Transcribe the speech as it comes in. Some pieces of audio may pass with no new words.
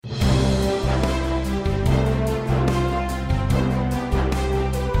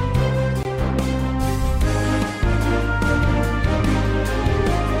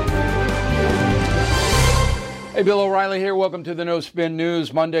Hey, Bill O'Reilly here. Welcome to the No Spin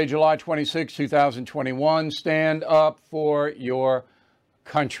News, Monday, July 26, 2021. Stand up for your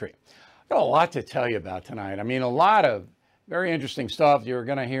country. I've got a lot to tell you about tonight. I mean, a lot of very interesting stuff you're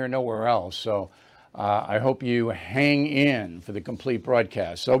going to hear nowhere else. So I hope you hang in for the complete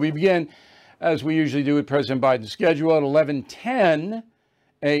broadcast. So we begin, as we usually do, with President Biden's schedule at 11:10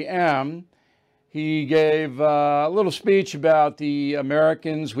 a.m. He gave a little speech about the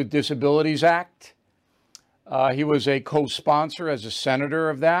Americans with Disabilities Act. He was a co-sponsor as a senator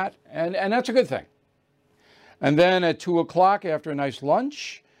of that, and that's a good thing. And then at 2 o'clock, after a nice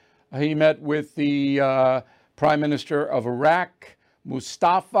lunch, he met with the Prime Minister of Iraq,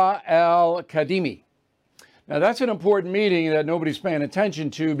 Mustafa al-Kadhimi. Now, that's an important meeting that nobody's paying attention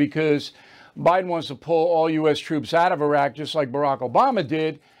to because Biden wants to pull all U.S. troops out of Iraq, just like Barack Obama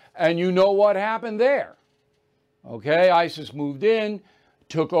did, and you know what happened there. Okay, ISIS moved in,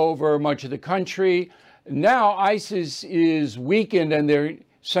 took over much of the country. Now ISIS is weakened and they're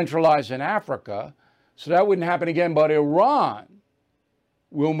centralized in Africa, so that wouldn't happen again, but Iran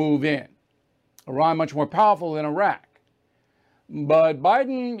will move in. Iran much more powerful than Iraq. But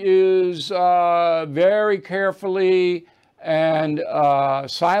Biden is very carefully and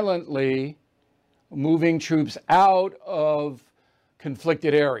silently moving troops out of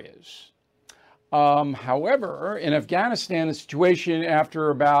conflicted areas. However, in Afghanistan, the situation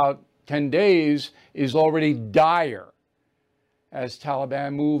after about 10 days is already dire as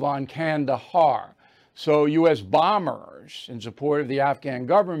Taliban move on Kandahar. So U.S. bombers in support of the Afghan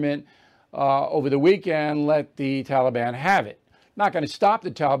government over the weekend let the Taliban have it. Not going to stop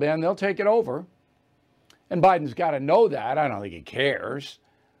the Taliban. They'll take it over. And Biden's got to know that. I don't think he cares.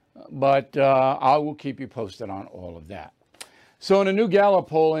 But I will keep you posted on all of that. So in a new Gallup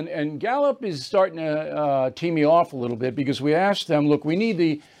poll, and Gallup is starting to tee me off a little bit because we asked them, look, we need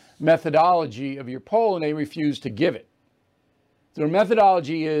the methodology of your poll, and they refuse to give it. Their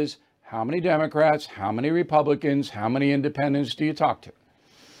methodology is how many Democrats, how many Republicans, how many independents do you talk to?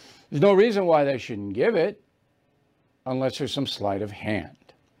 There's no reason why they shouldn't give it unless there's some sleight of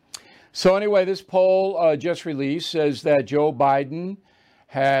hand. So anyway, this poll just released says that Joe Biden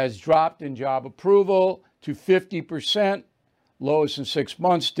has dropped in job approval to 50%, lowest in 6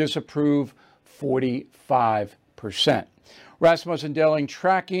 months, disapprove 45%. Rasmussen Delling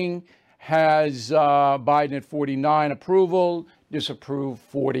tracking has Biden at 49 approval, disapprove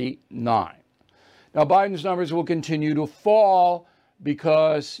 49. Now, Biden's numbers will continue to fall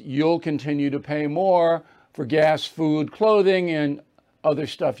because you'll continue to pay more for gas, food, clothing, and other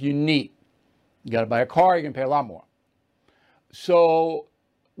stuff you need. You got to buy a car, you can pay a lot more. So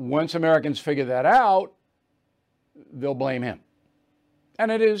once Americans figure that out, they'll blame him. And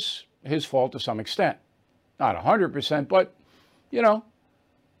it is his fault to some extent. Not 100%, but you know,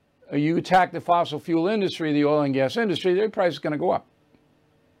 you attack the fossil fuel industry, the oil and gas industry, their price is going to go up.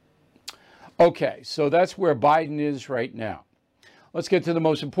 Okay, so that's where Biden is right now. Let's get to the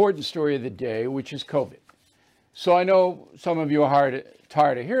most important story of the day, which is COVID. So I know some of you are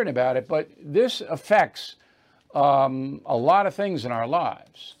tired of hearing about it, but this affects a lot of things in our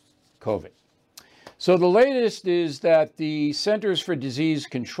lives, COVID. So the latest is that the Centers for Disease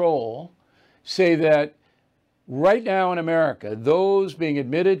Control say that right now in America, those being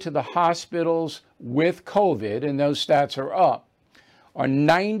admitted to the hospitals with COVID, and those stats are up, are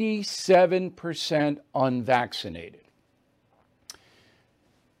 97% unvaccinated.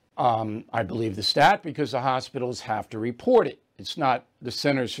 I believe the stat because the hospitals have to report it. It's not the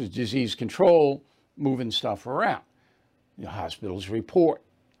Centers for Disease Control moving stuff around. The hospitals report.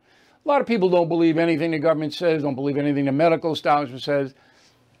 A lot of people don't believe anything the government says, don't believe anything the medical establishment says.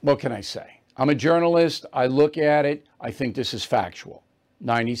 What can I say? I'm a journalist. I look at it. I think this is factual.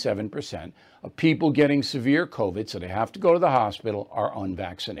 97% of people getting severe COVID, so they have to go to the hospital, are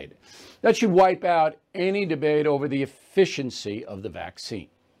unvaccinated. That should wipe out any debate over the efficiency of the vaccine.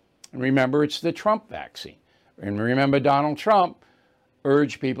 And remember, it's the Trump vaccine. And remember, Donald Trump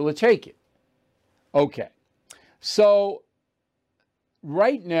urged people to take it. Okay. So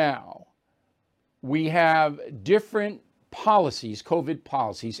right now, we have different policies, COVID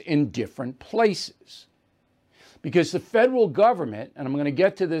policies, in different places. Because the federal government, and I'm going to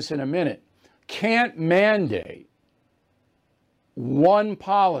get to this in a minute, can't mandate one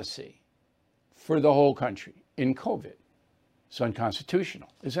policy for the whole country in COVID. It's unconstitutional.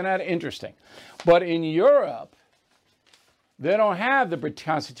 Isn't that interesting? But in Europe, they don't have the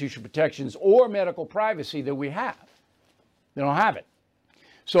constitutional protections or medical privacy that we have. They don't have it.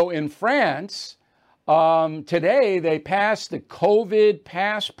 So in France, today they passed the COVID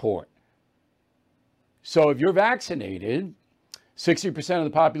passport. So if you're vaccinated, 60% of the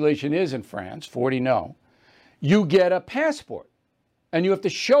population is in France, 40 no. you get a passport. And you have to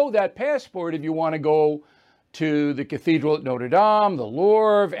show that passport if you want to go to the Cathedral at Notre Dame, the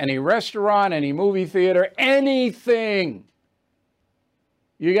Louvre, any restaurant, any movie theater, anything.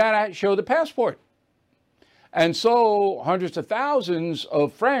 You got to show the passport. And so hundreds of thousands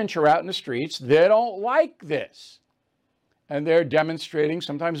of French are out in the streets. They don't like this. And they're demonstrating,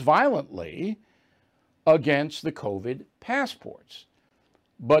 sometimes violently, against the COVID passports.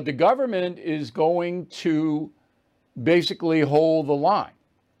 But the government is going to basically hold the line.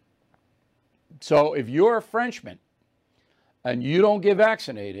 So if you're a Frenchman and you don't get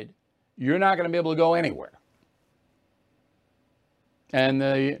vaccinated, you're not going to be able to go anywhere. And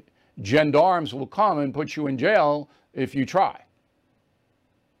the gendarmes will come and put you in jail if you try.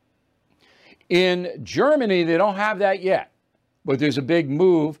 In Germany, they don't have that yet, but there's a big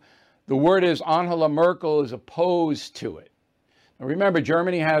move. The word is Angela Merkel is opposed to it. Now remember,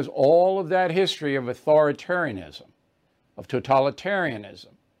 Germany has all of that history of authoritarianism, of totalitarianism.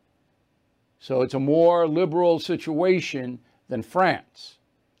 So it's a more liberal situation than France.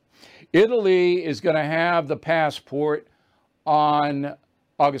 Italy is going to have the passport on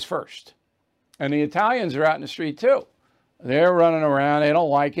August 1st. And the Italians are out in the street too. They're running around. They don't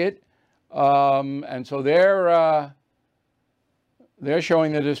like it. And so they're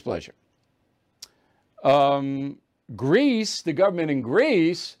showing their displeasure. Greece, the government in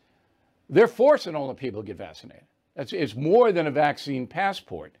Greece, they're forcing all the people to get vaccinated. It's more than a vaccine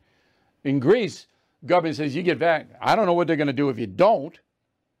passport. In Greece, government says you get vaccinated. I don't know what they're going to do if you don't.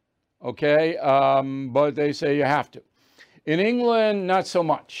 Okay, but they say you have to. In England, not so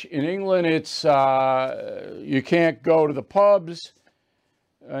much. In England, it's you can't go to the pubs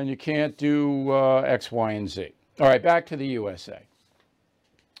and you can't do X, Y, and Z. All right, back to the USA.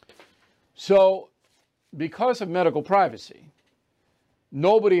 So because of medical privacy,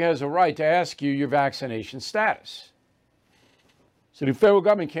 nobody has a right to ask you your vaccination status. So the federal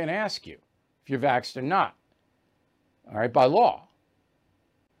government can't ask you if you're vaxxed or not, all right, by law.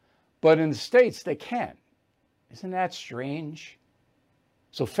 But in the states, they can. Isn't that strange?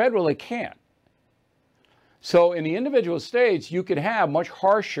 So federally, can't. So in the individual states, you could have much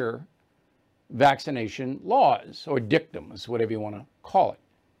harsher vaccination laws or dictums, whatever you want to call it.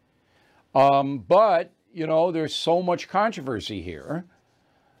 But, you know, there's so much controversy here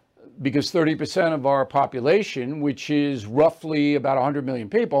because 30% of our population, which is roughly about 100 million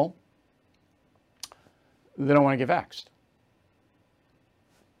people, they don't want to get vaxxed.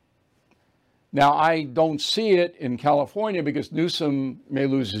 Now, I don't see it in California because Newsom may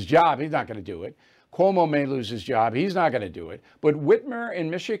lose his job. He's not going to do it. Cuomo may lose his job. He's not going to do it. But Whitmer in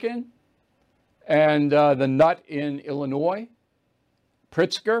Michigan and the nut in Illinois,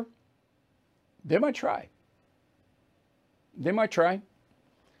 Pritzker, they might try. They might try.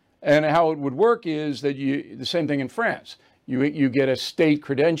 And how it would work is that the same thing in France. You get a state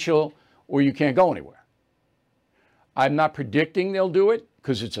credential or you can't go anywhere. I'm not predicting they'll do it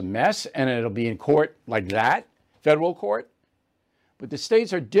because it's a mess and it'll be in court like that, federal court. But the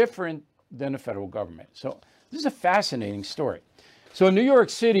states are different than the federal government. So this is a fascinating story. So in New York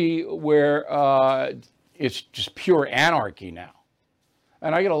City, where it's just pure anarchy now,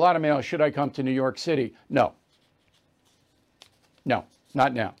 and I get a lot of mail, should I come to New York City? No. No,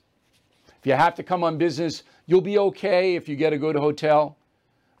 not now. If you have to come on business, you'll be okay if you get a good hotel,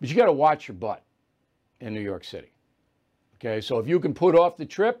 but you got to watch your butt in New York City. Okay, so if you can put off the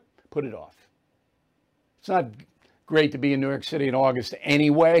trip, put it off. It's not great to be in New York City in August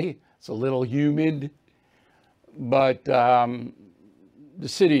anyway. It's a little humid, but the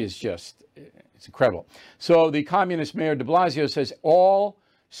city is just, it's incredible. So the communist mayor de Blasio says all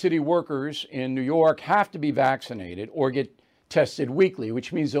city workers in New York have to be vaccinated or get tested weekly,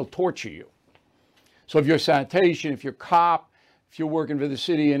 which means they'll torture you. So if you're sanitation, if you're cop, if you're working for the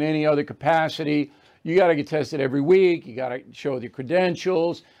city in any other capacity, you got to get tested every week. You got to show your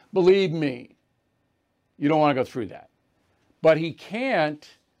credentials. Believe me, you don't want to go through that. But he can't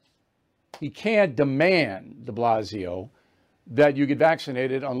demand, de Blasio, that you get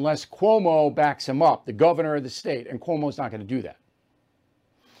vaccinated unless Cuomo backs him up, the governor of the state, and Cuomo's not going to do that.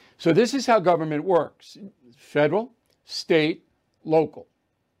 So this is how government works: federal, state, local.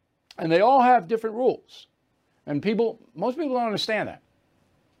 And they all have different rules. And most people don't understand that.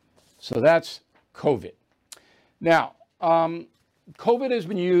 So that's COVID. Now, COVID has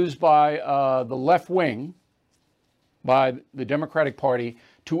been used by the left wing, by the Democratic Party,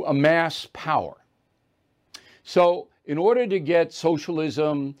 to amass power. So in order to get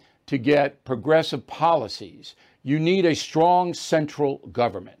socialism, to get progressive policies, you need a strong central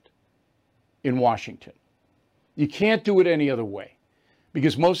government in Washington. You can't do it any other way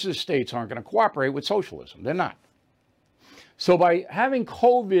because most of the states aren't going to cooperate with socialism. They're not. So by having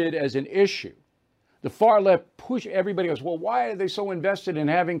COVID as an issue, the far left push everybody goes, well, why are they so invested in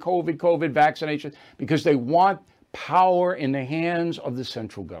having COVID vaccination? Because they want power in the hands of the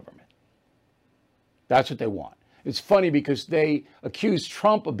central government. That's what they want. It's funny because they accuse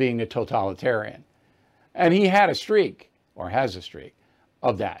Trump of being a totalitarian. And he had a streak, or has a streak,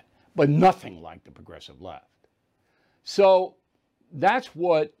 of that. But nothing like the progressive left. So that's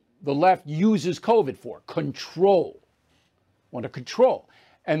what the left uses COVID for, control. Want to control.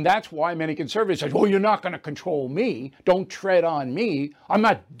 And that's why many conservatives say, well, you're not going to control me. Don't tread on me. I'm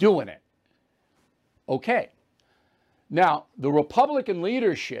not doing it. Okay. Now, the Republican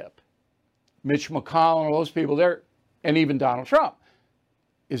leadership, Mitch McConnell and all those people there, and even Donald Trump,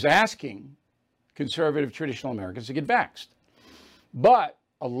 is asking conservative traditional Americans to get vaxxed. But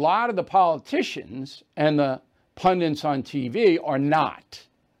a lot of the politicians and the pundits on TV are not,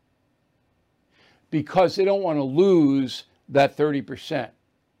 because they don't want to lose that 30%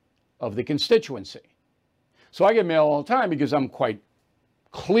 of the constituency. So I get mail all the time because I'm quite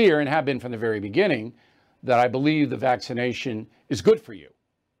clear, and have been from the very beginning, that I believe the vaccination is good for you.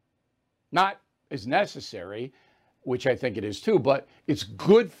 Not is necessary, which I think it is too, but it's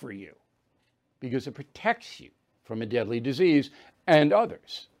good for you because it protects you from a deadly disease and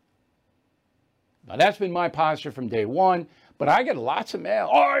others. Now, that's been my posture from day one, but I get lots of mail.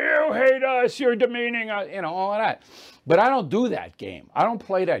 Oh, you hate us, you're demeaning us, all of that. But I don't do that game. I don't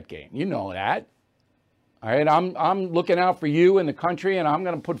play that game. You know that. All right, I'm looking out for you and the country, and I'm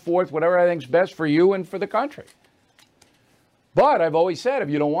going to put forth whatever I think's best for you and for the country. But I've always said, if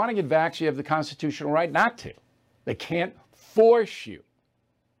you don't want to get vaccinated, you have the constitutional right not to. They can't force you,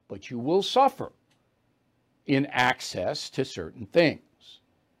 but you will suffer in access to certain things.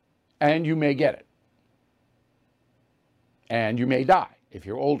 And you may get it. And you may die if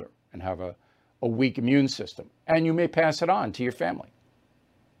you're older and have a weak immune system. And you may pass it on to your family.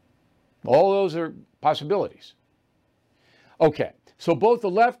 All those are possibilities. Okay, so both the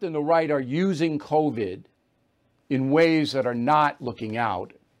left and the right are using COVID in ways that are not looking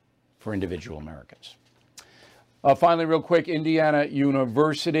out for individual Americans. Finally, real quick, Indiana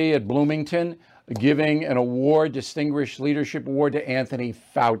University at Bloomington giving an award, Distinguished Leadership Award, to Anthony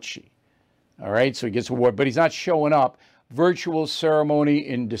Fauci. All right, so he gets an award, but he's not showing up. Virtual ceremony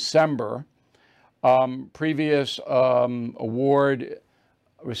in December. Previous award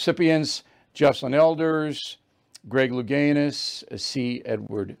recipients, Jocelyn Elders, Greg Louganis, C.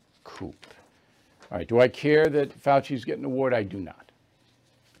 Edward Koop. All right, do I care that Fauci's getting an award? I do not.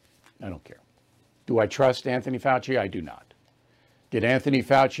 I don't care. Do I trust Anthony Fauci? I do not. Did Anthony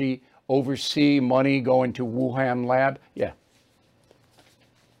Fauci oversee money going to Wuhan lab? Yeah.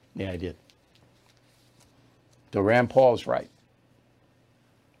 Yeah, I did. So Rand Paul's right.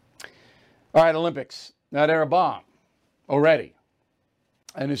 All right, Olympics. Now they're a bomb already.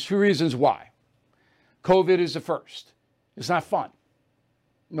 And there's two reasons why. COVID is the first. It's not fun.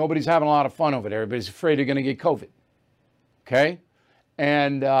 Nobody's having a lot of fun over there. Everybody's afraid they're going to get COVID. Okay?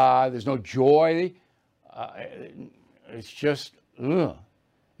 And there's no joy. It's just, ugh.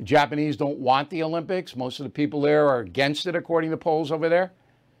 The Japanese don't want the Olympics. Most of the people there are against it, according to polls over there.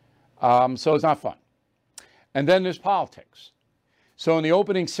 So it's not fun. And then there's politics. So in the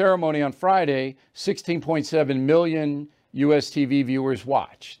opening ceremony on Friday, 16.7 million U.S. TV viewers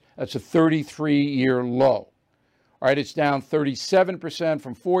watched. That's a 33-year low. All right, it's down 37%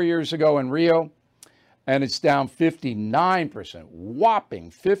 from 4 years ago in Rio, and it's down 59%, whopping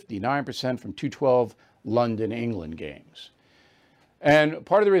 59% from 2012 London, England games. And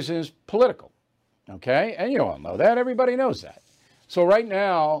part of the reason is political, okay? And you all know that. Everybody knows that. So right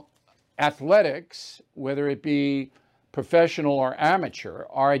now, athletics, whether it be professional or amateur,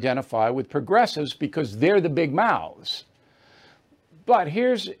 are identified with progressives because they're the big mouths. But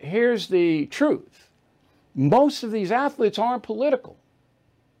here's the truth. Most of these athletes aren't political.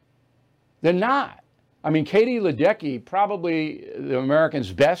 They're not. I mean, Katie Ledecky, probably the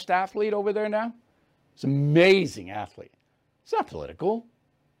American's best athlete over there now. It's an amazing athlete. It's not political.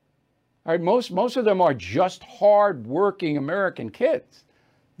 All right, most of them are just hard-working American kids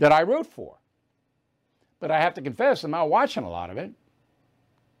that I root for. But I have to confess, I'm not watching a lot of it.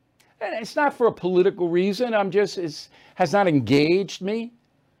 And it's not for a political reason. It has not engaged me.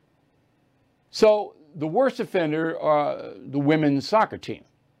 So the worst offender are the women's soccer team,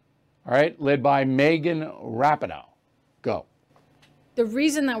 all right, led by Megan Rapinoe. Go. The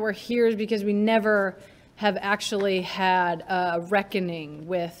reason that we're here is because we never have actually had a reckoning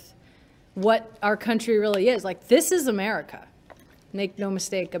with what our country really is. Like, this is America. Make no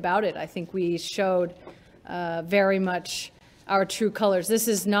mistake about it. I think we showed very much our true colors. This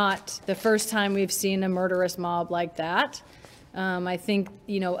is not the first time we've seen a murderous mob like that. I think,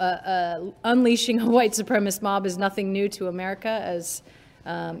 unleashing a white supremacist mob is nothing new to America, as,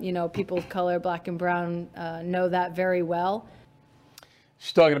 people of color, black and brown, know that very well.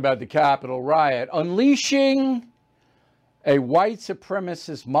 She's talking about the Capitol riot. Unleashing a white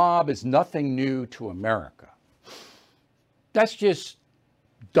supremacist mob is nothing new to America. That's just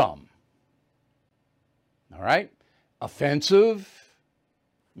dumb. All right? Offensive,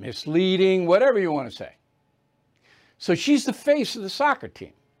 misleading, whatever you want to say. So she's the face of the soccer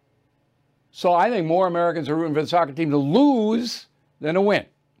team. So I think more Americans are rooting for the soccer team to lose than to win.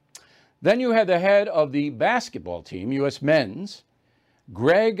 Then you had the head of the basketball team, U.S. men's,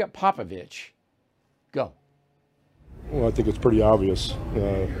 Greg Popovich. Go. Well, I think it's pretty obvious.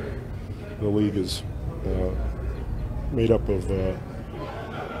 The league is made up of a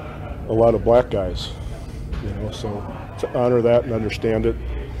lot of black guys, so to honor that and understand it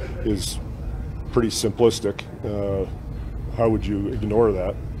is pretty simplistic. How would you ignore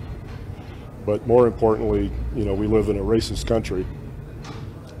that? But more importantly, we live in a racist country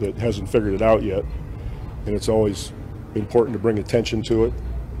that hasn't figured it out yet, and it's always important to bring attention to it,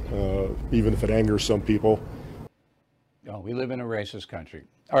 even if it angers some people. Oh, we live in a racist country.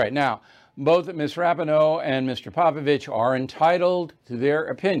 All right, now, both Ms. Rapinoe and Mr. Popovich are entitled to their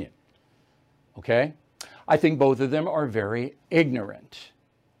opinion, okay? I think both of them are very ignorant.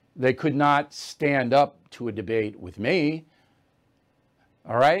 They could not stand up to a debate with me,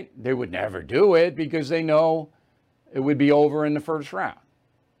 all right? They would never do it because they know it would be over in the first round.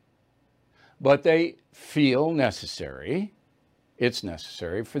 But they feel it's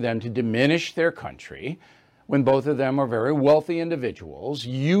necessary for them to diminish their country when both of them are very wealthy individuals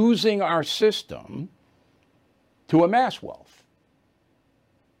using our system to amass wealth.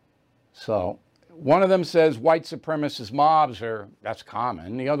 So one of them says white supremacist mobs that's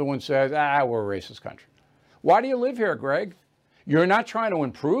common. The other one says, we're a racist country. Why do you live here, Greg? You're not trying to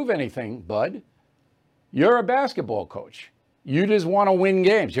improve anything, bud. You're a basketball coach. You just want to win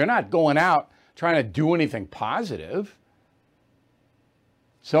games. You're not going out trying to do anything positive.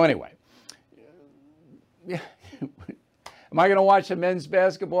 So anyway, am I going to watch the men's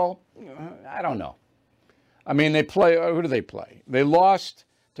basketball? I don't know. I mean, they play, who do they play? They lost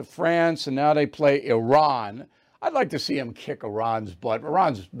to France, and now they play Iran. I'd like to see them kick Iran's butt.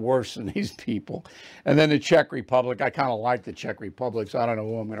 Iran's worse than these people. And then the Czech Republic. I kind of like the Czech Republic, so I don't know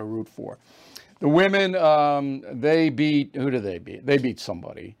who I'm going to root for. The women, they beat, who do they beat? They beat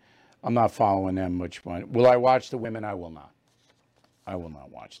somebody. I'm not following them much. Will I watch the women? I will not. I will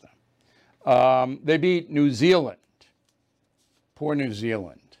not watch them. They beat New Zealand. Poor New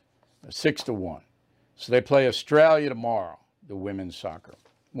Zealand. 6-1. So they play Australia tomorrow, the women's soccer.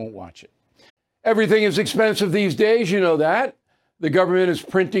 Won't watch it. Everything is expensive these days, you know that. The government is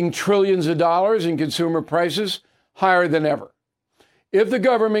printing trillions of dollars and consumer prices higher than ever. If the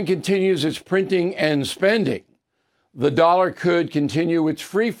government continues its printing and spending, the dollar could continue its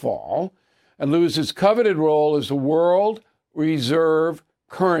free fall and lose its coveted role as the world reserve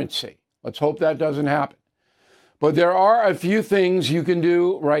currency. Let's hope that doesn't happen. But there are a few things you can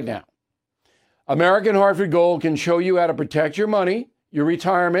do right now. American Hartford Gold can show you how to protect your money, your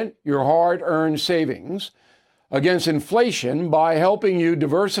retirement, your hard-earned savings against inflation by helping you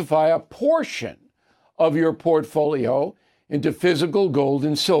diversify a portion of your portfolio into physical gold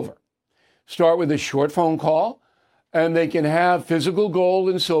and silver. Start with a short phone call, and they can have physical gold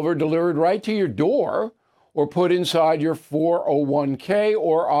and silver delivered right to your door or put inside your 401k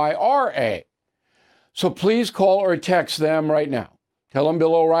or IRA. So please call or text them right now. Tell them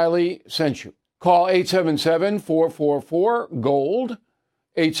Bill O'Reilly sent you. Call 877-444-GOLD,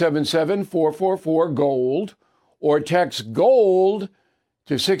 877-444-GOLD, or text GOLD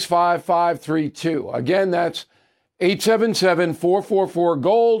to 65532. Again, that's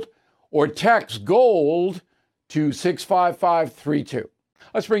 877-444-GOLD, or text GOLD to 65532.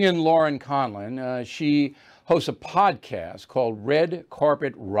 Let's bring in Lauren Conlon. She hosts a podcast called Red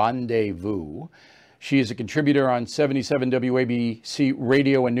Carpet Rendezvous. She is a contributor on 77 WABC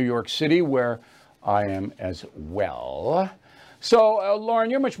Radio in New York City, where I am as well. So, Lauren,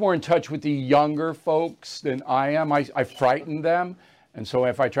 you're much more in touch with the younger folks than I am. I frighten them, and so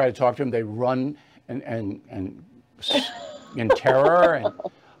if I try to talk to them, they run and in terror, and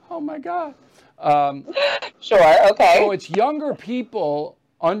oh my God. Sure, okay. So it's younger people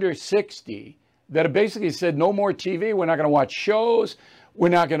under 60 that have basically said no more TV. We're not going to watch shows. We're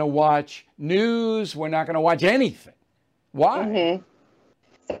not going to watch news. We're not going to watch anything. Why? Mm-hmm.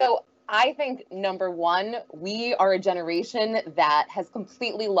 So I think, number one, we are a generation that has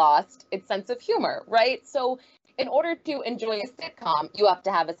completely lost its sense of humor, right? So in order to enjoy a sitcom, you have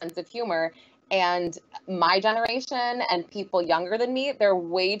to have a sense of humor. And my generation and people younger than me, they're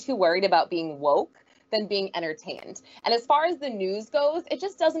way too worried about being woke than being entertained. And as far as the news goes, it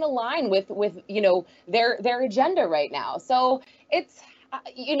just doesn't align with their agenda right now. So it's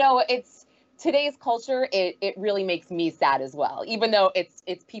it's today's culture. It really makes me sad as well, even though it's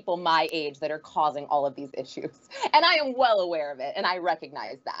people my age that are causing all of these issues. And I am well aware of it, and I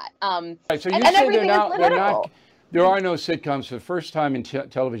recognize that. Right, so you say there are no sitcoms. For the first time in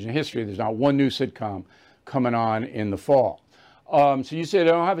television history, there's not one new sitcom coming on in the fall. So you say they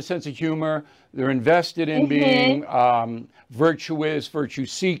don't have a sense of humor. They're invested in being virtuous,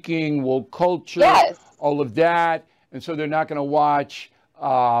 virtue-seeking, woke culture, all of that. And so they're not going to watch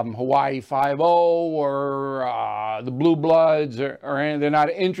Hawaii Five-0 or the Blue Bloods or anything. They're not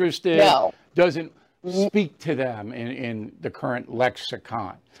interested. No. Doesn't speak to them in the current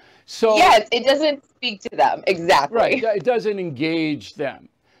lexicon. So yes, it doesn't speak to them. Exactly. Right. It doesn't engage them.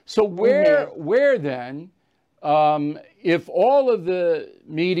 So where then, if all of the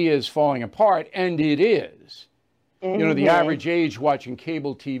media is falling apart, and it is, the average age watching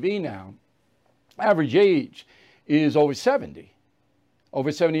cable TV now, average age is over 70.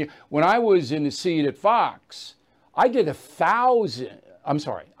 Over 70. When I was in the seat at Fox, I did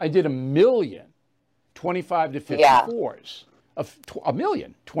 1,000,000 25 to 54s. A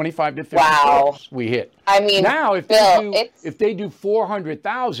million, 25 to 54s we hit. I mean, now if they do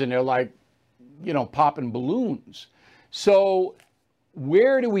 400,000, they're like, popping balloons. So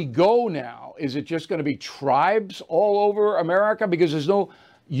where do we go now? Is it just going to be tribes all over America? Because there's no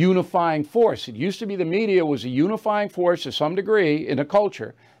unifying force. It used to be the media was a unifying force to some degree in a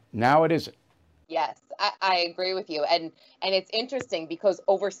culture. Now it isn't. Yes, I agree with you. And it's interesting because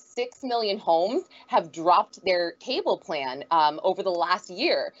over 6 million homes have dropped their cable plan over the last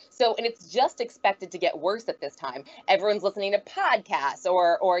year. So, and it's just expected to get worse at this time. Everyone's listening to podcasts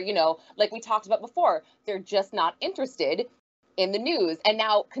or like we talked about before, they're just not interested in the news. And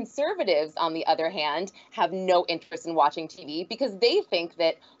now conservatives, on the other hand, have no interest in watching TV because they think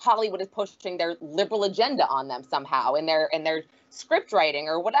that Hollywood is pushing their liberal agenda on them somehow in their script writing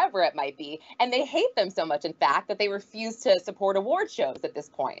or whatever it might be. And they hate them so much, in fact, that they refuse to support award shows at this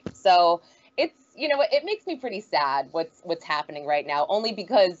point. So it's, it makes me pretty sad what's happening right now, only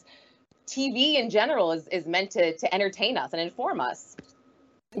because TV in general is meant to entertain us and inform us.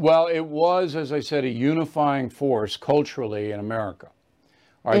 Well, it was, as I said, a unifying force culturally in America.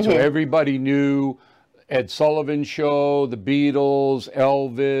 All right, so everybody knew Ed Sullivan's show, the Beatles,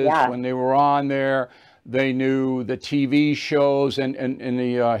 Elvis, when they were on there. They knew the TV shows, and in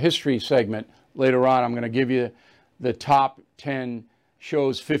the history segment later on, I'm going to give you the top 10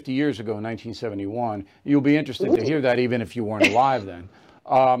 shows 50 years ago, in 1971. You'll be interested to hear that, even if you weren't alive then.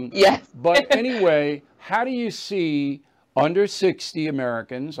 Yes. But anyway, how do you see under 60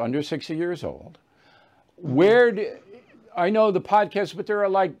 Americans, under 60 years old, I know the podcasts, but there are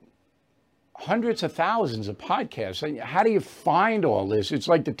like hundreds of thousands of podcasts. How do you find all this? It's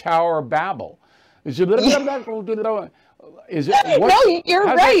like the Tower of Babel. Is it? No, you're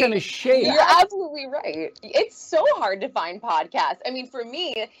how's right. That gonna shape? You're absolutely right. It's so hard to find podcasts. I mean, for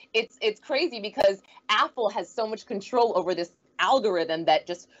me, it's crazy because Apple has so much control over this algorithm that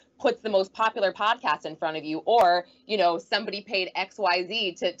just puts the most popular podcast in front of you, or somebody paid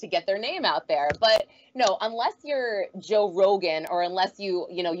XYZ to get their name out there. But no, unless you're Joe Rogan or unless you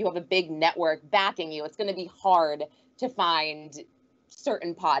have a big network backing you, it's going to be hard to find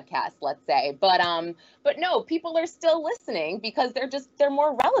certain podcasts, let's say. But no, people are still listening because they're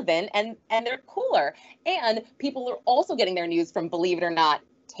more relevant and they're cooler. And people are also getting their news from, believe it or not,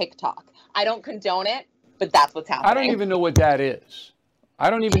 TikTok. I don't condone it, but that's what's happening. I don't even know what that is. I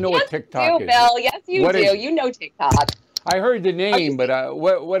don't even know what TikTok is. Bill. Yes, you do. You know TikTok. I heard the name, but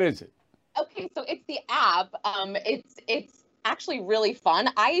what is it? Okay, so it's the app. It's actually really fun.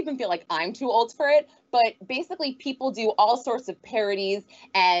 I even feel like I'm too old for it, but basically people do all sorts of parodies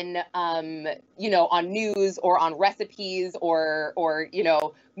and on news or on recipes or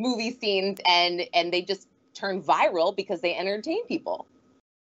movie scenes, and they just turn viral because they entertain people.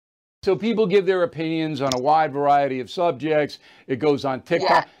 So people give their opinions on a wide variety of subjects. It goes on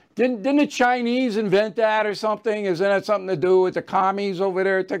TikTok. Yeah. Didn't the Chinese invent that or something? Isn't that something to do with the commies over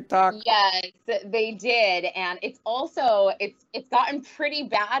there at TikTok? Yes, they did. And it's also, it's gotten pretty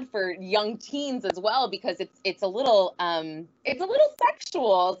bad for young teens as well, because it's a little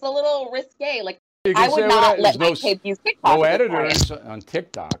sexual. It's a little risque. Like, I would not let my kids use TikTok. No editors on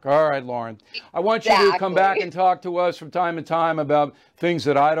TikTok. All right, Lauren. I want you to come back and talk to us from time to time about things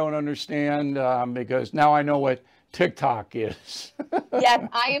that I don't understand, because now I know what TikTok is. Yes,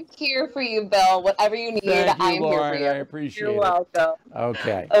 I am here for you, Bill. Whatever you need, Thank you, I am Lauren. here for you. I appreciate You're it. welcome.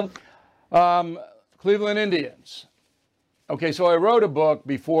 Okay. Cleveland Indians. Okay, so I wrote a book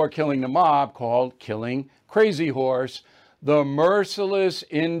before killing the mob called Killing Crazy Horse, The Merciless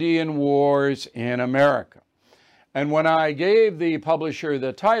Indian Wars in America. And when I gave the publisher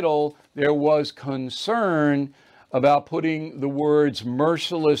the title, there was concern about putting the words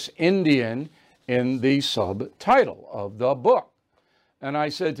merciless Indian in the subtitle of the book. And I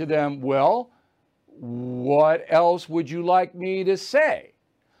said to them, well, what else would you like me to say?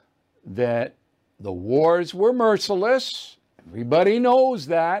 That the wars were merciless, everybody knows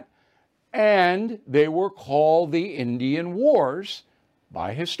that, and they were called the Indian Wars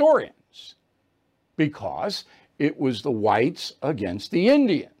by historians because it was the whites against the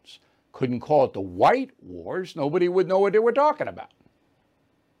Indians. Couldn't call it the White Wars. Nobody would know what they were talking about.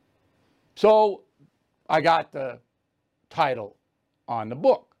 So I got the title on the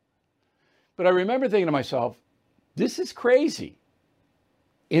book. But I remember thinking to myself, this is crazy.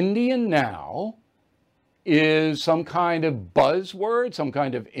 Indian now is some kind of buzzword, some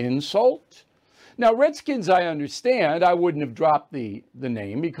kind of insult. Now, Redskins, I understand. I wouldn't have dropped the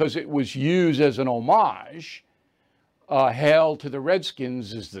name because it was used as an homage. Hail to the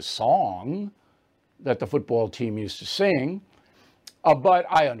Redskins is the song that the football team used to sing. But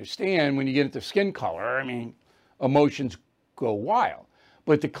I understand when you get into skin color, I mean, emotions go wild.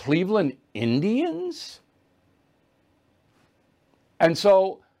 But the Cleveland Indians? And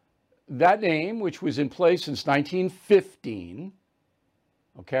so that name, which was in place since 1915,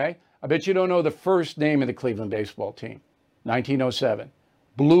 okay? I bet you don't know the first name of the Cleveland baseball team, 1907,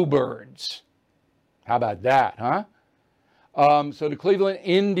 Bluebirds. How about that, huh? So the Cleveland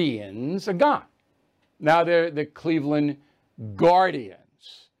Indians are gone. Now they're the Cleveland Guardians.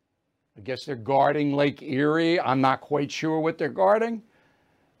 I guess they're guarding Lake Erie. I'm not quite sure what they're guarding,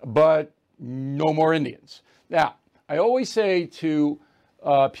 but no more Indians. Now, I always say to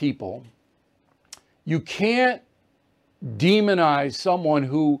people, you can't demonize someone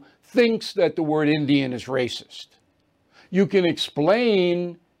who thinks that the word Indian is racist. You can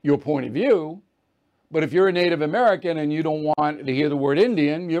explain your point of view, but if you're a Native American and you don't want to hear the word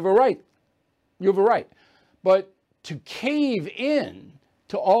Indian, you have a right. You have a right. But to cave in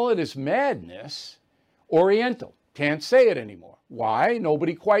to all of this madness, Oriental, can't say it anymore. Why?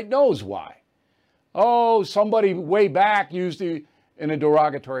 Nobody quite knows why. Oh, somebody way back used it in a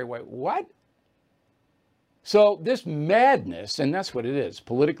derogatory way. What? So this madness, and that's what it is,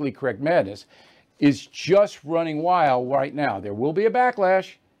 politically correct madness, is just running wild right now. There will be a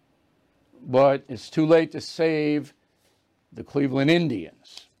backlash, but it's too late to save the Cleveland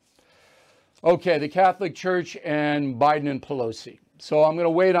Indians. Okay, the Catholic Church and Biden and Pelosi. So I'm going to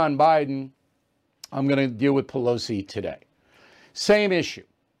wait on Biden. I'm going to deal with Pelosi today. Same issue.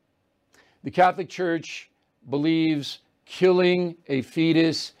 The Catholic Church believes killing a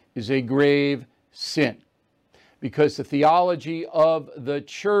fetus is a grave sin because the theology of the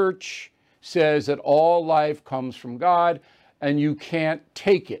church says that all life comes from God and you can't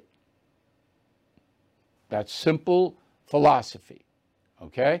take it. That's simple philosophy,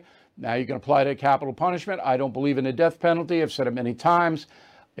 okay? Now you can apply to capital punishment. I don't believe in the death penalty. I've said it many times.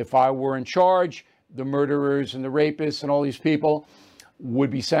 If I were in charge, the murderers and the rapists and all these people would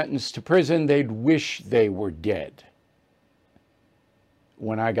be sentenced to prison. They'd wish they were dead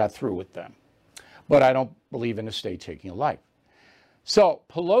when I got through with them. But I don't believe in the state taking a life. So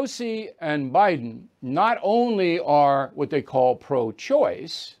Pelosi and Biden not only are what they call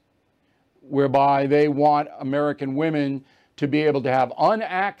pro-choice, whereby they want American women to be able to have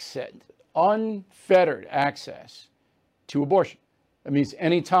unfettered access to abortion. That means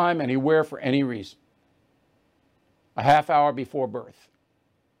anytime, anywhere, for any reason. A half hour before birth.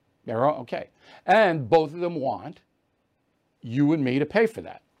 They're okay. And both of them want you and me to pay for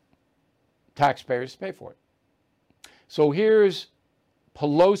that. Taxpayers to pay for it. So here's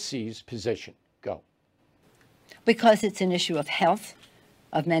Pelosi's position. Go. Because it's an issue of health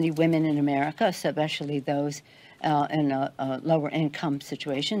of many women in America, especially those in lower income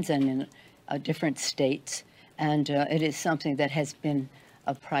situations and in different states. And it is something that has been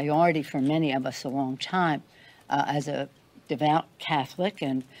a priority for many of us a long time. As a devout Catholic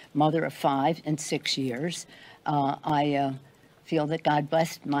and mother of 5 in 6 years, I feel that God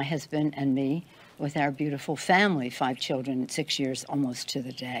blessed my husband and me with our beautiful family, 5 children, 6 years almost to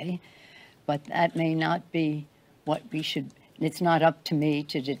the day. But that may not be what we should, it's not up to me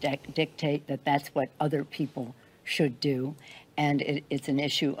to dictate that that's what other people should do. And it's an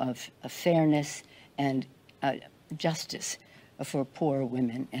issue of fairness and justice for poor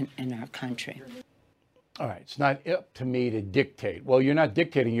women in our country. All right, it's not up to me to dictate. Well, you're not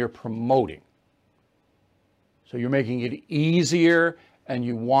dictating, you're promoting. So you're making it easier, and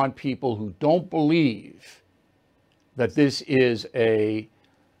you want people who don't believe that this is a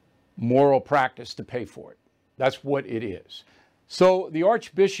moral practice to pay for it. That's what it is. So the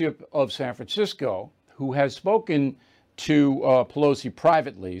Archbishop of San Francisco, who has spoken to Pelosi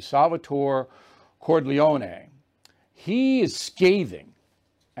privately, Salvatore Cordileone, he is scathing.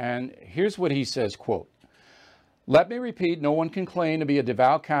 And here's what he says, quote, "Let me repeat, no one can claim to be a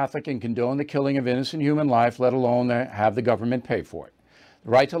devout Catholic and condone the killing of innocent human life, let alone have the government pay for it.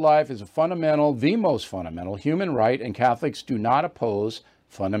 The right to life is a fundamental, the most fundamental human right, and Catholics do not oppose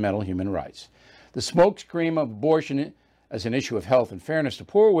fundamental human rights. The smokescreen of abortion as an issue of health and fairness to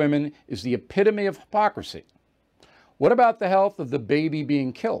poor women is the epitome of hypocrisy. What about the health of the baby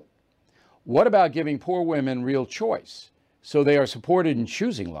being killed? What about giving poor women real choice so they are supported in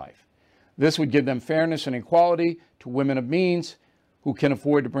choosing life? This would give them fairness and equality to women of means who can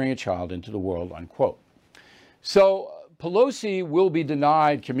afford to bring a child into the world," unquote. So Pelosi will be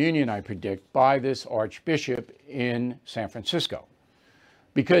denied communion, I predict, by this Archbishop in San Francisco,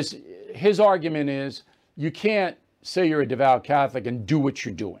 because his argument is you can't say you're a devout Catholic and do what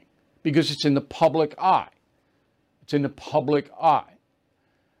you're doing because it's in the public eye. It's in the public eye.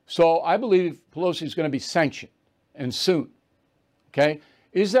 So I believe Pelosi is going to be sanctioned, and soon. Okay?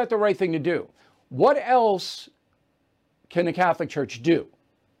 Is that the right thing to do? What else can the Catholic Church do?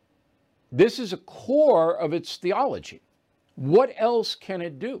 This is a core of its theology. What else can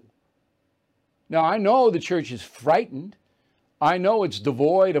it do? Now, I know the church is frightened. I know it's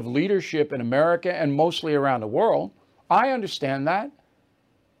devoid of leadership in America and mostly around the world. I understand that.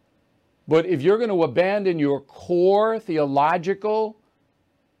 But if you're going to abandon your core theological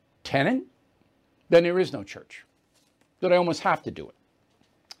tenet, then there is no church. That I almost have to do it.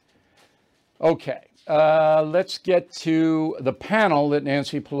 Okay, let's get to the panel that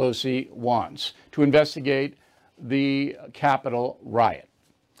Nancy Pelosi wants to investigate the Capitol riot.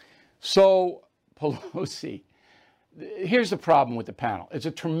 So Pelosi, here's the problem with the panel. It's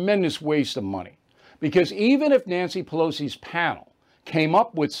a tremendous waste of money, because even if Nancy Pelosi's panel came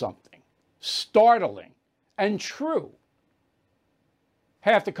up with something startling and true,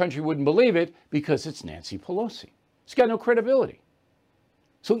 half the country wouldn't believe it because it's Nancy Pelosi. It's got no credibility.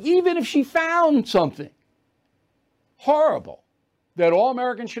 So even if she found something horrible that all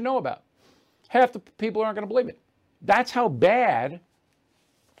Americans should know about, half the people aren't going to believe it. That's how bad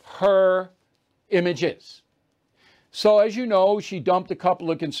her image is. So as you know, she dumped a couple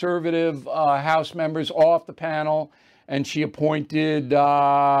of conservative House members off the panel, and she appointed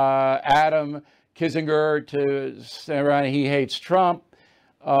Adam Kinzinger to say around he hates Trump.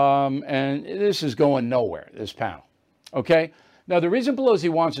 And this is going nowhere, this panel. Okay? Now, the reason Pelosi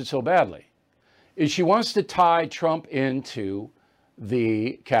wants it so badly is she wants to tie Trump into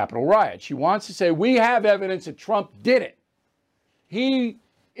the Capitol riot. She wants to say, we have evidence that Trump did it. He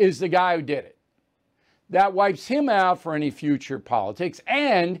is the guy who did it. That wipes him out for any future politics,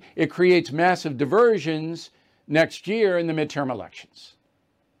 and it creates massive diversions next year in the midterm elections.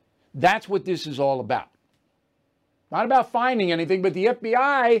 That's what this is all about. Not about finding anything, but the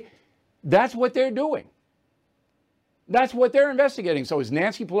FBI, that's what they're doing. That's what they're investigating. So is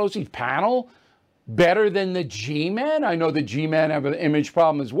Nancy Pelosi's panel better than the G-men? I know the G-men have an image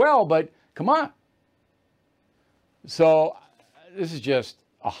problem as well, but come on. So this is just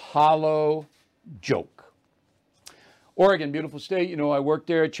a hollow joke. Oregon, beautiful state. You know, I worked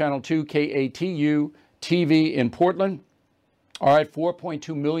there at Channel 2 KATU TV in Portland. All right,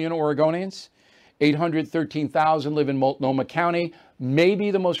 4.2 million Oregonians. 813,000 live in Multnomah County, maybe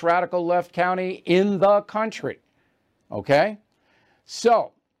the most radical left county in the country. Okay?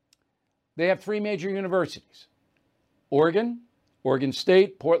 So, they have three major universities. Oregon, Oregon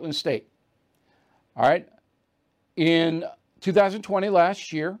State, Portland State. All right? In 2020,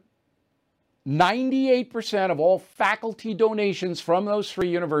 last year, 98% of all faculty donations from those three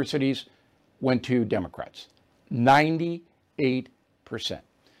universities went to Democrats. 98%.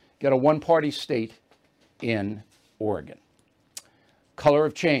 Got a one-party state in Oregon. Color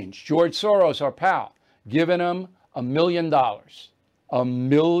of change. George Soros, our pal, giving him $1 million. $1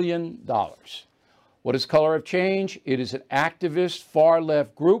 million. What is Color of Change? It is an activist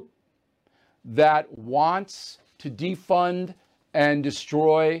far-left group that wants to defund and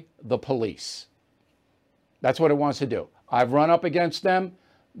destroy the police. That's what it wants to do. I've run up against them.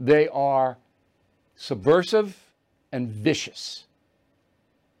 They are subversive and vicious.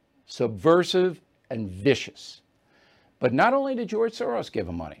 Subversive and vicious. But not only did George Soros give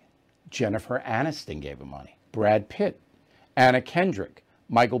him money, Jennifer Aniston gave him money, Brad Pitt, Anna Kendrick,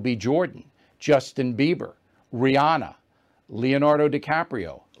 Michael B. Jordan, Justin Bieber, Rihanna, Leonardo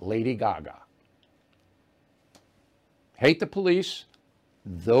DiCaprio, Lady Gaga. Hate the police.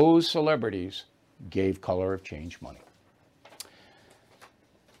 Those celebrities gave Color of Change money.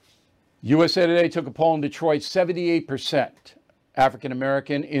 USA Today took a poll in Detroit, 78% African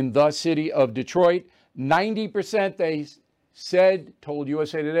American in the city of Detroit. 90% they said, told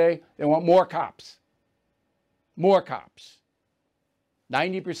USA Today, they want more cops. More cops.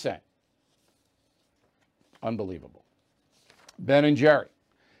 90%. Unbelievable. Ben and Jerry.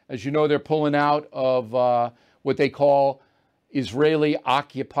 As you know, they're pulling out of what they call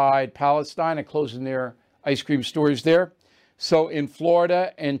Israeli-occupied Palestine and closing their ice cream stores there. So in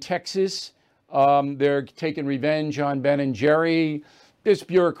Florida and Texas, they're taking revenge on Ben and Jerry. This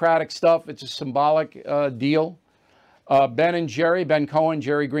bureaucratic stuff, it's a symbolic deal. Ben and Jerry, Ben Cohen,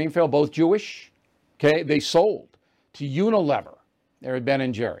 Jerry Greenfield, both Jewish. Okay, they sold to Unilever. They're Ben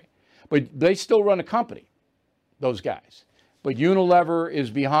and Jerry. But they still run a company, those guys. But Unilever is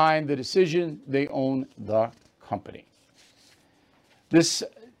behind the decision. They own the company. This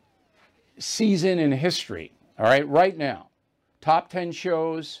season in history, all right, right now, top 10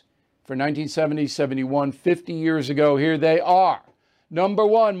 shows for 1970, 71, 50 years ago, here they are. Number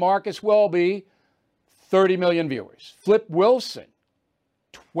one, Marcus Welby, 30 million viewers. Flip Wilson,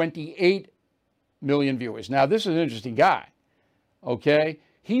 28 million viewers. Now, this is an interesting guy, okay?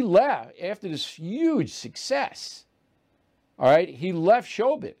 He left after this huge success, all right? He left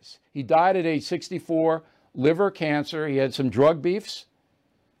showbiz. He died at age 64, liver cancer. He had some drug beefs,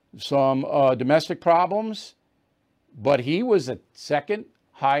 some domestic problems, but he was the second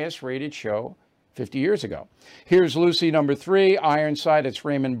highest rated show 50 years ago. Here's Lucy, number 3, Ironside, it's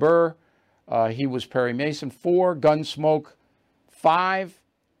Raymond Burr. He was Perry Mason. 4, Gunsmoke. 5,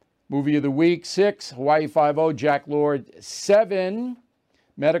 Movie of the Week. 6, Hawaii Five-0, Jack Lord. 7,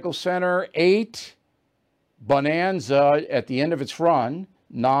 Medical Center. 8, Bonanza at the end of its run.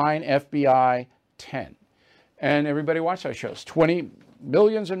 9, FBI. 10. And everybody watched those shows. 20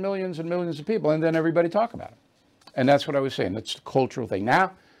 millions and millions and millions of people, and then everybody talk about it. And that's what I was saying. That's the cultural thing.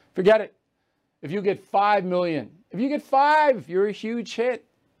 Now, forget it. If you get 5 million, if you get 5, you're a huge hit.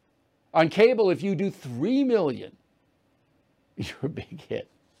 On cable, if you do 3 million, you're a big hit.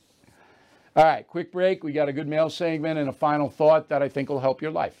 All right, quick break. We got a good mail segment and a final thought that I think will help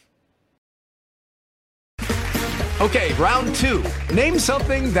your life. Okay, round 2. Name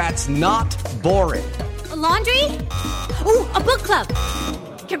something that's not boring. A laundry? Ooh, a book club.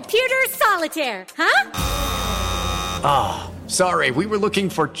 Computer solitaire, huh? Ah, sorry, we were looking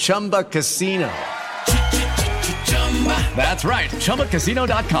for Chumba Casino. That's right,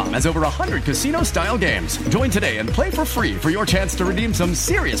 ChumbaCasino.com has over 100 casino-style games. Join today and play for free for your chance to redeem some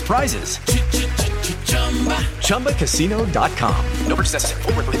serious prizes. ChumbaCasino.com. No purchase necessary.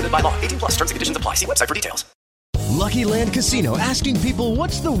 Void where prohibited by law. 18 plus. Terms and conditions apply. See website for details. Lucky Land Casino, asking people,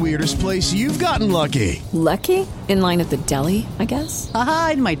 what's the weirdest place you've gotten lucky? Lucky? In line at the deli, I guess?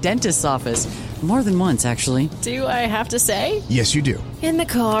 Aha, in my dentist's office. More than once, actually. Do I have to say? Yes, you do. In the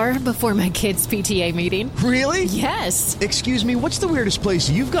car before my kids' PTA meeting. Really? Yes. Excuse me, what's the weirdest place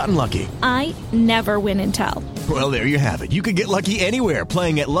you've gotten lucky? I never win and tell. Well, there you have it. You can get lucky anywhere,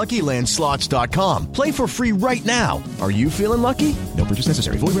 playing at LuckyLandSlots.com. Play for free right now. Are you feeling lucky? No purchase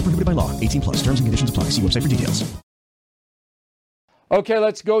necessary. Void where prohibited by law. 18 plus. Terms and conditions apply. See website for details. Okay,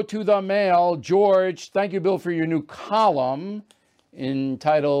 let's go to the mail. George, thank you, Bill, for your new column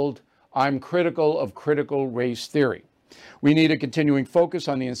entitled, I'm Critical of Critical Race Theory. We need a continuing focus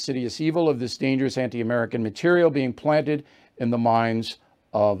on the insidious evil of this dangerous anti-American material being planted in the minds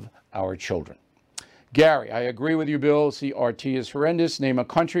of our children. Gary, I agree with you, Bill. CRT is horrendous. Name a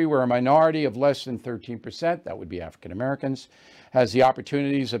country where a minority of less than 13%, that would be African Americans, has the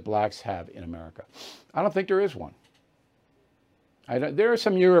opportunities that blacks have in America. I don't think there is one. There are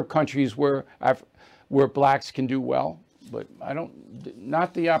some Europe countries where blacks can do well, but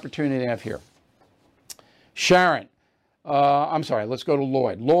not the opportunity they have here. Sharon, I'm sorry, let's go to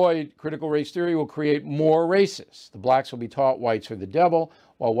Lloyd. Lloyd, critical race theory will create more racists. The blacks will be taught whites are the devil,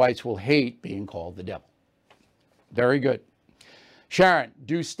 while whites will hate being called the devil. Very good. Sharon,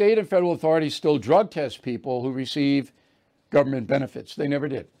 do state and federal authorities still drug test people who receive government benefits? They never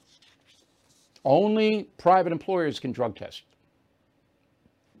did. Only private employers can drug test.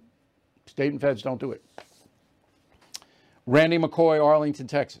 State and feds don't do it. Randy McCoy, Arlington,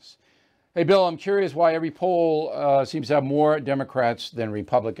 Texas. Hey, Bill, I'm curious why every poll seems to have more Democrats than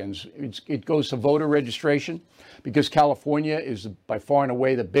Republicans. It goes to voter registration because California is by far and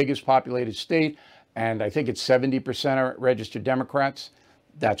away the biggest populated state, and I think it's 70% are registered Democrats.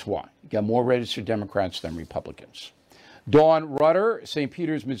 That's why. You got more registered Democrats than Republicans. Dawn Rudder, St.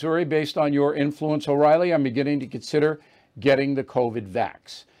 Peters, Missouri. Based on your influence, O'Reilly, I'm beginning to consider getting the COVID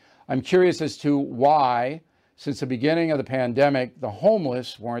vax. I'm curious as to why, since the beginning of the pandemic, the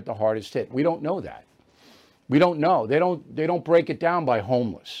homeless weren't the hardest hit. We don't know that. We don't know. They don't break it down by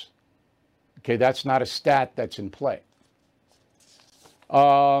homeless. Okay, that's not a stat that's in play.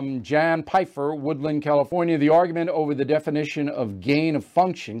 Jan Pfeiffer, Woodland, California. The argument over the definition of gain of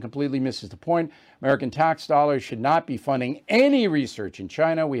function completely misses the point. American tax dollars should not be funding any research in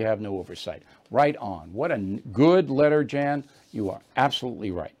China. We have no oversight. Right on. What a good letter, Jan. You are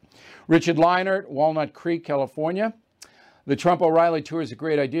absolutely right. Richard Leinert, Walnut Creek, California. The Trump-O'Reilly tour is a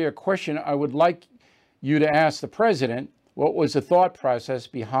great idea. A question I would like you to ask the president: what was the thought process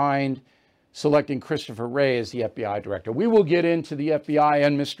behind selecting Christopher Wray as the FBI director? We will get into the FBI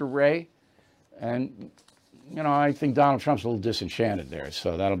and Mr. Wray. And, you know, I think Donald Trump's a little disenchanted there,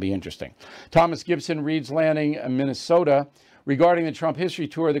 so that'll be interesting. Thomas Gibson, Reed's Landing, Minnesota. Regarding the Trump history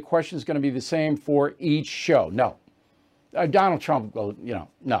tour, the question is going to be the same for each show. No. Donald Trump, you know,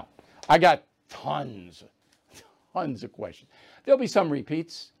 no. I got tons of questions. There'll be some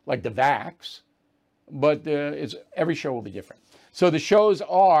repeats, like the vax, but every show will be different. So the shows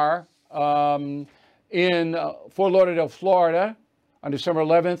are in Fort Lauderdale, Florida on December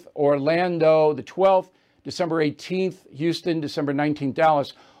 11th, Orlando the 12th, December 18th, Houston, December 19th,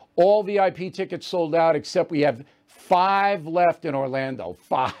 Dallas. All VIP tickets sold out, except we have 5 left in Orlando.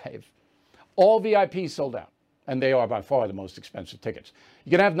 5. All VIP sold out, and they are by far the most expensive tickets.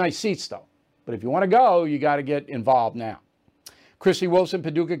 You can have nice seats, though, but if you want to go, you got to get involved now. Chrissy Wilson,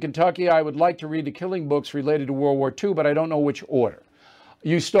 Paducah, Kentucky. I would like to read the killing books related to World War II, but I don't know which order.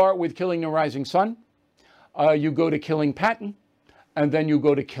 You start with Killing the Rising Sun, you go to Killing Patton, and then you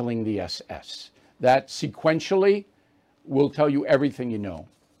go to Killing the SS. That sequentially will tell you everything you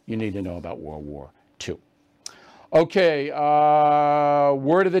need to know about World War II. Okay,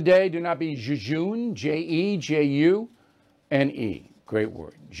 word of the day, do not be jejune, J-E-J-U-N-E. Great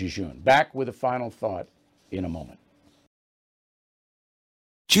word, jejune. Back with a final thought in a moment.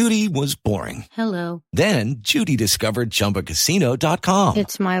 Judy was boring. Hello. Then Judy discovered ChumbaCasino.com.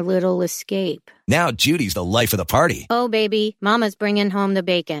 It's my little escape. Now Judy's the life of the party. Oh, baby, mama's bringing home the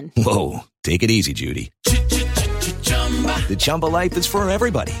bacon. Whoa, take it easy, Judy. The Chumba life is for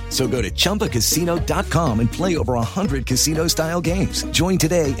everybody. So go to ChumbaCasino.com and play over 100 casino-style games. Join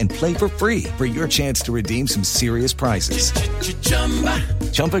today and play for free for your chance to redeem some serious prizes.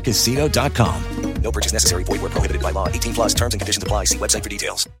 ChumbaCasino.com. No purchase necessary. Void where prohibited by law. 18 plus terms and conditions apply. See website for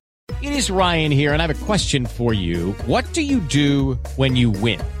details. It is Ryan here, and I have a question for you. What do you do when you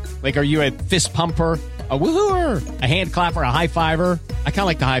win? Like, are you a fist pumper, a woo-hooer, a hand clapper, a high fiver? I kind of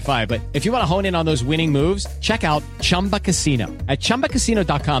like the high five, but if you want to hone in on those winning moves, check out Chumba Casino. At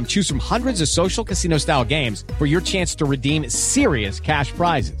ChumbaCasino.com, choose from hundreds of social casino-style games for your chance to redeem serious cash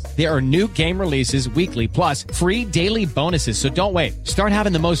prizes. There are new game releases weekly, plus free daily bonuses, so don't wait. Start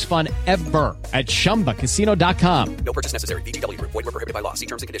having the most fun ever at ChumbaCasino.com. No purchase necessary. VGW. Void where prohibited by law. See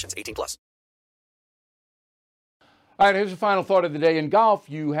terms and conditions. 18 plus. All right, here's the final thought of the day. In golf,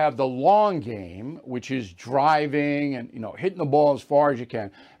 you have the long game, which is driving and, hitting the ball as far as you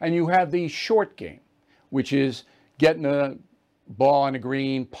can. And you have the short game, which is getting the ball on the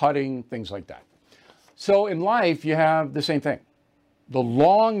green, putting, things like that. So in life, you have the same thing, the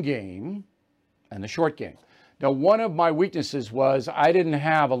long game and the short game. Now, one of my weaknesses was I didn't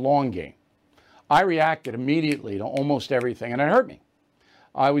have a long game. I reacted immediately to almost everything, and it hurt me.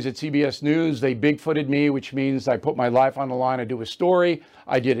 I was at CBS News. They bigfooted me, which means I put my life on the line to do a story.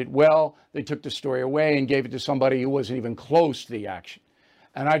 I did it well. They took the story away and gave it to somebody who wasn't even close to the action.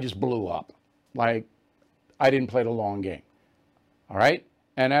 And I just blew up. Like, I didn't play the long game. All right?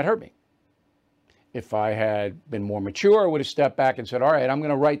 And that hurt me. If I had been more mature, I would have stepped back and said, all right, I'm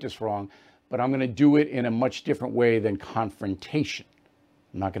going to write this wrong, but I'm going to do it in a much different way than confrontation.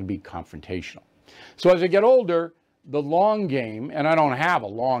 I'm not going to be confrontational. So as I get older, the long game, and I don't have a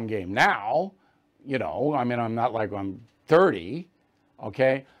long game now, I'm not like I'm 30,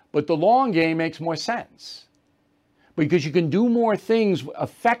 okay? But the long game makes more sense because you can do more things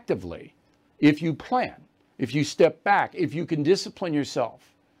effectively if you plan, if you step back, if you can discipline yourself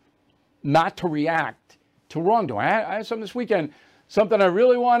not to react to wrongdoing. I had something this weekend, something I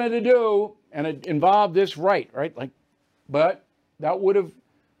really wanted to do, and it involved this right? But that would have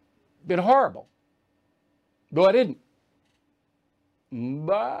been horrible. Though I didn't.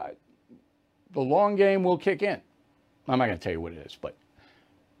 But the long game will kick in. I'm not going to tell you what it is, but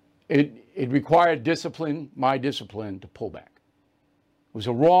it required discipline, my discipline, to pull back. It was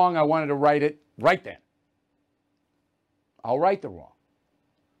a wrong. I wanted to right it right then. I'll right the wrong,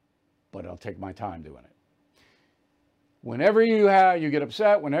 but I'll take my time doing it. whenever you get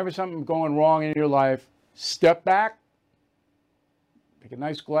upset, whenever something's going wrong in your life, step back, take a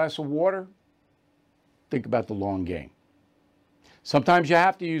nice glass of water, think about the long game. Sometimes you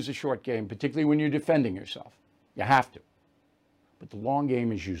have to use a short game, particularly when you're defending yourself. You have to. But the long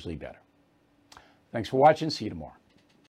game is usually better. Thanks for watching. See you tomorrow.